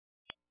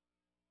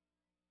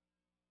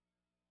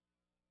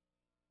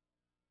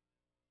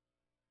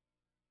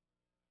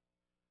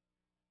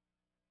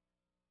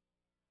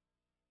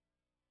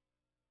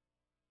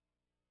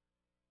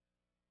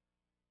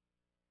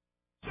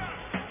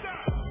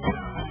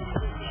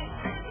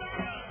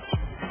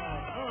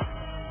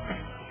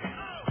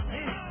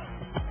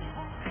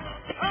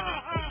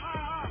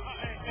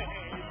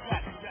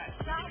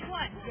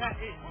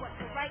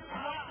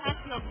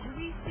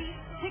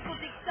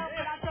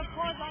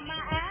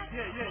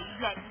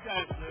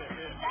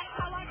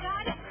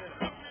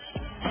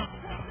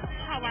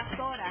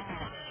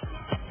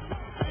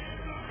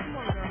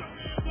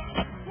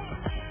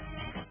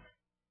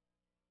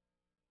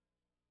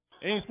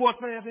Any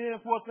sports fans here?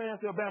 Sports fans?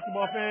 Still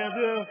basketball fans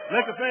here?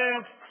 Laker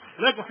fans?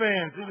 Laker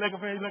fans. You Laker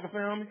fans? You Laker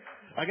fan, homie?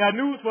 I got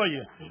news for you.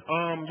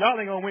 Y'all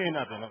ain't gonna win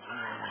nothing.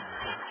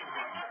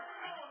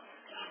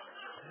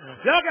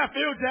 Y'all got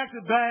Phil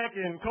Jackson back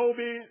and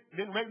Kobe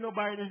didn't rape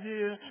nobody this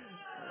year.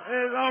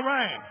 It's all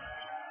right.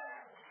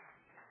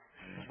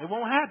 It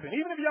won't happen.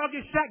 Even if y'all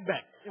get Shaq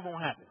back, it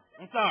won't happen.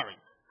 I'm sorry.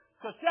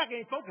 Because Shaq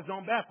ain't focused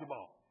on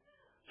basketball.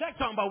 Shaq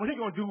talking about what he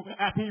gonna do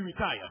after he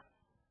retire.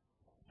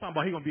 Talking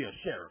about he gonna be a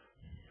sheriff.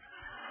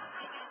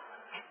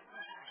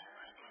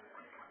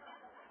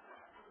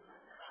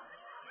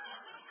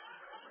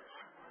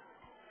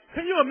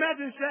 Can you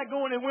imagine Shaq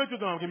going in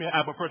winter zone? Give me an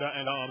apple fritter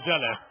and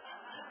jelly.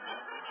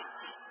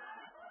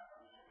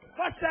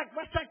 Why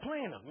Shaq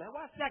playing us, man?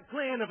 Why Shaq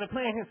playing us and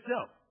playing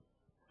himself?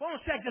 Why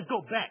don't Shaq just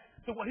go back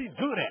to what he's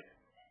good at?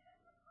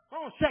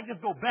 Why don't Shaq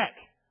just go back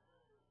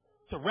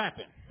to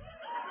rapping?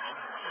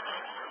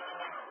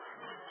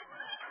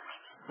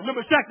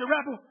 Remember Shaq the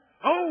rapper?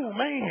 Oh,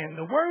 man,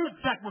 the words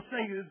Shaq would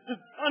say is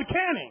just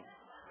uncanny.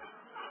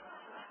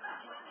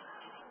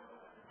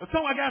 The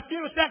song I got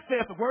Skilled Shaq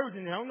said some words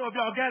in there. I don't know if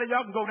y'all got it.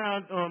 Y'all can go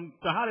down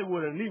to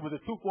Hollywood and leave with a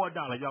 $2 for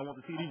 $1. Y'all want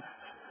the CD?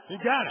 You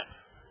got it.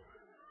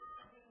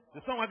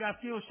 The song I got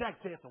Skilled Shaq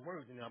said some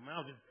words in there. Man, I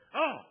was just,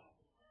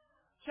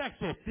 Shaq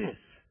said this.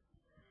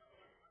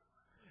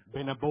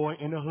 Been a boy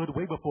in the hood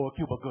way before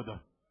Cuba Gooder.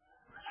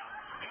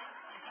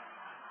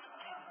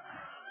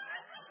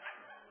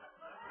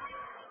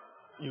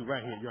 You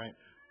right here, you right.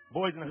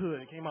 Boys in the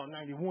Hood. It came out in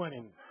 91,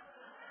 and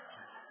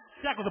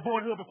Shaq was a boy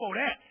in the hood before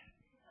that.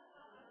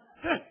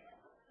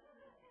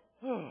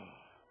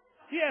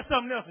 He had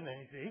something else in there.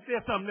 He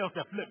said something else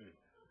that flipped me.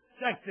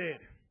 Shaq said,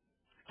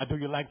 "I do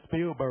you like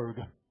Spielberg?"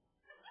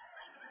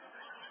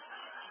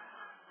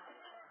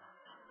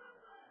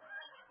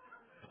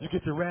 You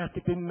get your ass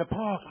kicked in the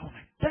park. I was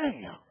like,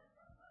 damn.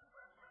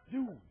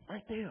 You,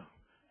 right there.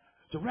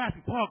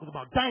 Jurassic Park was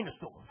about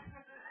dinosaurs.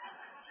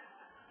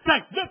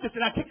 Shaq looked at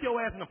it, I kicked your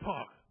ass in the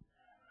park.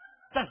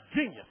 That's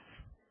genius.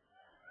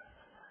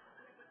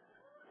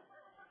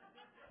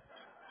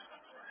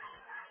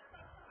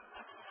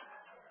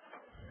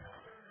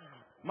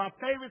 My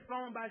favorite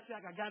song by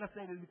Shaq, I gotta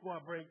say this before I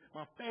break.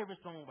 My favorite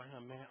song by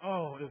him, man.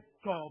 Oh, it's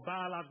called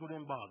Biological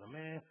Didn't Bother,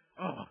 man.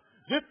 Oh,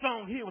 this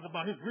song here was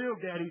about his real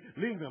daddy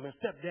leaving him and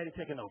stepdaddy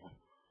taking over.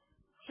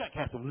 Shaq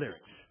had some lyrics.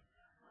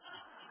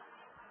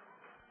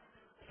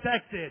 Shaq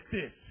said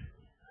this.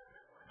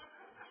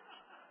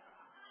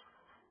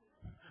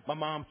 My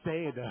mom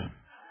said,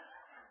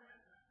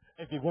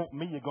 if you want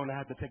me, you're gonna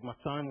have to take my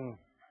son.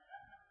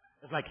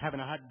 It's like having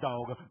a hot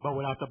dog, but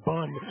without the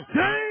bun.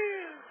 Damn!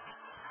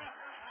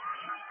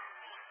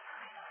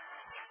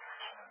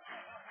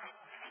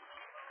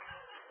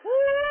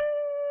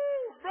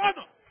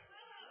 Brother.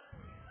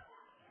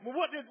 Well,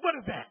 what is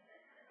that?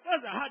 What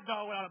is a hot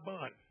dog without a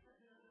bun?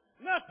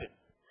 Nothing.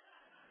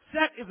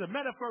 Shaq is a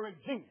metaphoric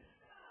genius.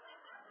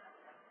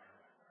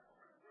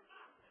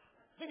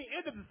 Then he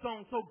ended the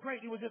song so great,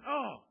 he was just,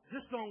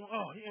 this song,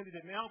 he ended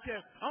it, man.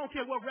 I don't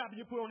care what rapper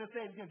you put on the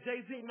stage again.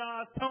 Jay-Z,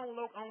 Nas, Tone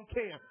Loc, I don't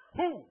care.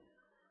 Who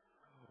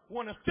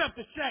wanna step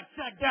to Shaq?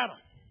 Shaq got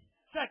him.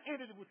 Shaq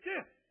ended it with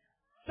this.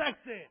 Shaq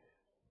said,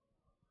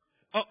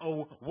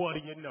 what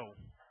do you know?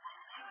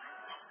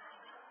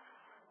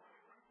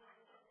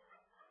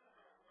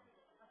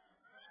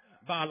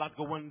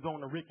 Biological ones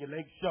on the Ricky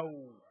Lake show.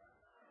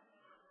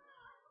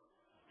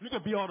 You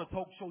can be all the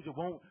talk shows you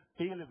won't.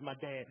 Feel is my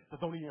dad, so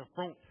don't even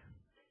front.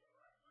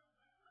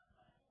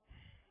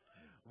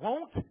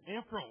 Won't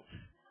and front.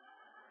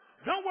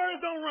 Them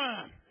words don't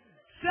rhyme.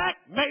 Shaq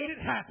made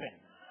it happen.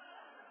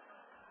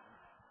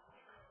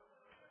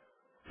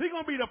 He's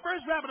gonna be the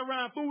first rapper to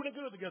rhyme food and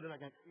good together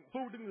like that.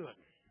 Food and good.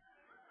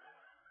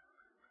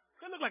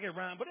 It look like it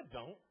rhyme, but it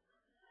don't.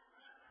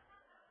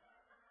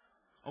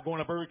 I'm going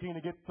to Burger King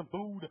to get some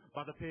food.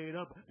 About to tear it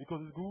up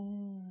because it's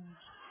good.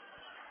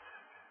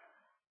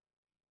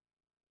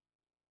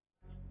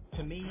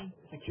 To me,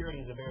 security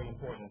is a very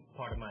important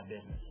part of my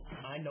business.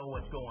 I know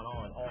what's going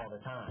on all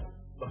the time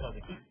because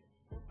it keeps.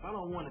 I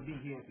don't want to be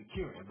here in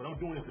security, but I'm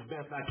doing it the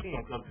best I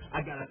can because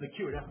I got to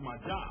secure. That's my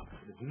job.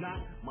 It's not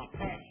my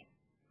passion.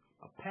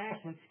 My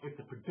passion is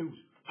to produce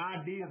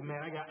ideas,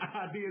 man. I got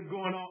ideas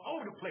going all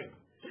over the place.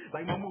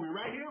 Like my movie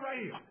right here.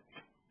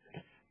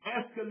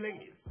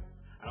 Escalators.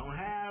 I don't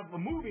have a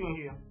movie in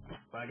here,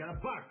 but I got a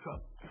box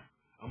cup.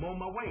 I'm on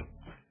my way.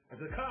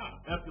 It's a car,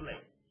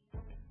 escalator.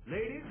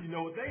 Ladies, you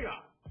know what they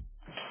are.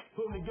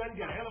 Put them together, you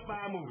got a hell of a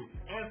fine movie.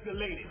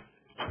 Escalators.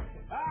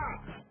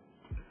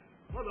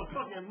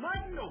 Motherfucking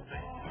money, no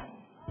back.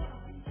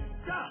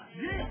 Stop,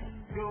 yeah.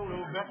 Go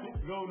no back,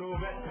 go no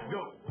back,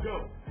 go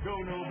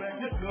no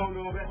back, go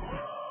no back.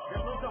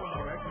 That's what I'm talking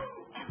about, right?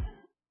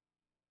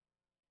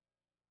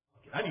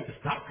 I need to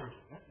stop cursing.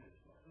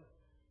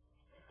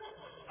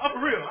 Oh,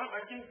 for real,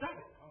 I can't stop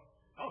it.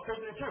 I was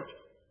cursing in church.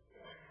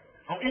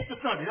 On Easter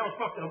Sunday, that was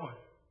fucked up one.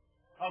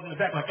 I was in the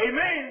back like,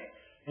 amen,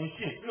 and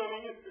shit. You know what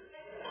I mean?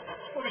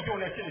 What we doing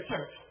that shit in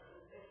church?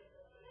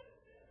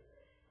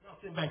 I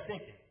was sitting back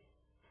thinking,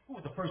 who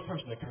was the first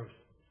person to curse?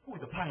 Who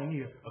was the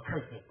pioneer of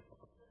cursing?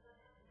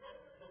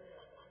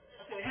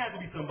 said, it had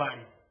to be somebody.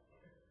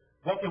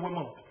 Walking with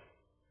Moses.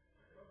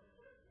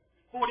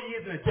 40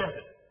 years in the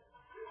desert.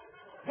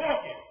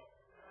 Walking.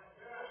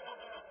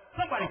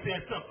 Somebody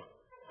said something.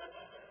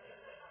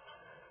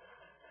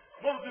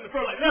 Moses in the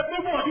front like, let's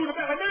move on. You in the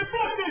back like, man,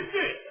 fuck this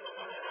shit.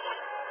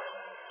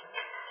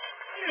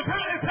 It's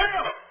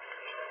hell.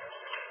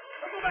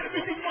 Let's go back and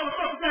beat these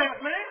motherfuckers' ass,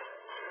 man.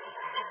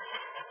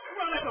 You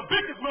run like some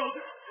bitches,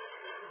 Moses.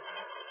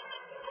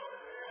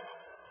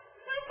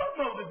 Man, fuck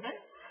Moses,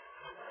 man.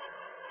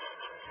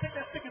 Take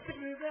that stick and stick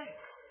it in his ass.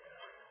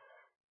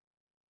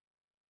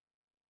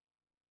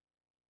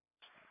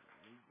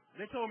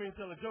 They told me to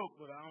tell a joke,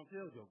 but I don't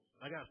tell jokes.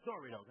 I got a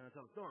story, though. Can I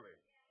tell a story?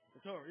 A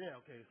story, yeah,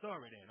 okay.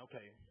 Story then,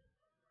 okay.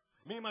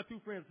 Me and my two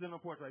friends sitting on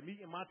the porch. Like, me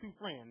and my two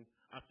friends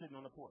are sitting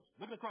on the porch.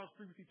 Looking across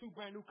the street, we see two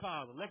brand new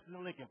cars, a Lexus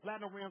and Lincoln,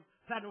 platinum rims,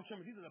 platinum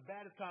trimmers. These are the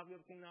baddest cars we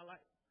ever seen in our life.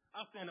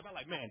 I stand up, I'm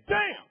like, man,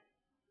 damn!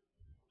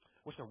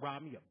 Wish I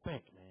robbed me a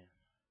bank, man.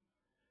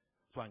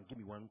 So I can give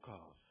me one of them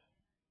cars.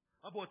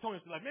 My boy Tony's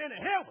like, man, the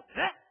hell with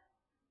that?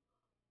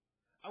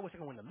 I wish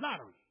I could win the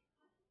lottery.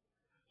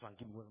 So I can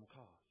give me one of them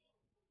cars.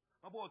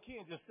 My boy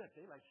Ken just sat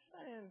there like,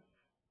 man,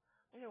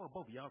 what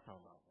both of y'all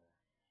talking about, man?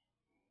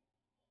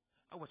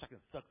 I wish I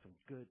could suck some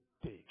good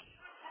dick.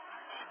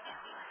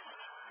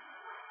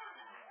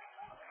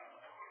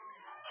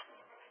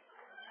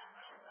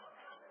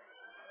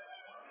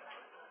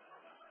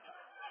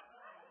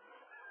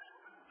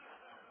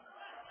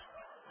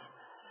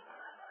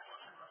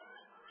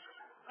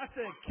 I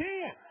said,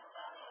 Ken.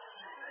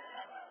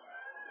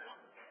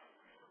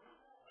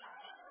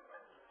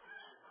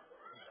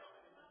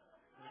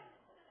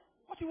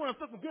 What you want to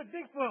suck some good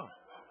dick for?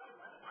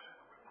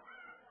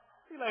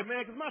 He like,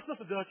 man, because my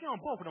sister does. She on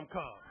both of them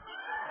cars.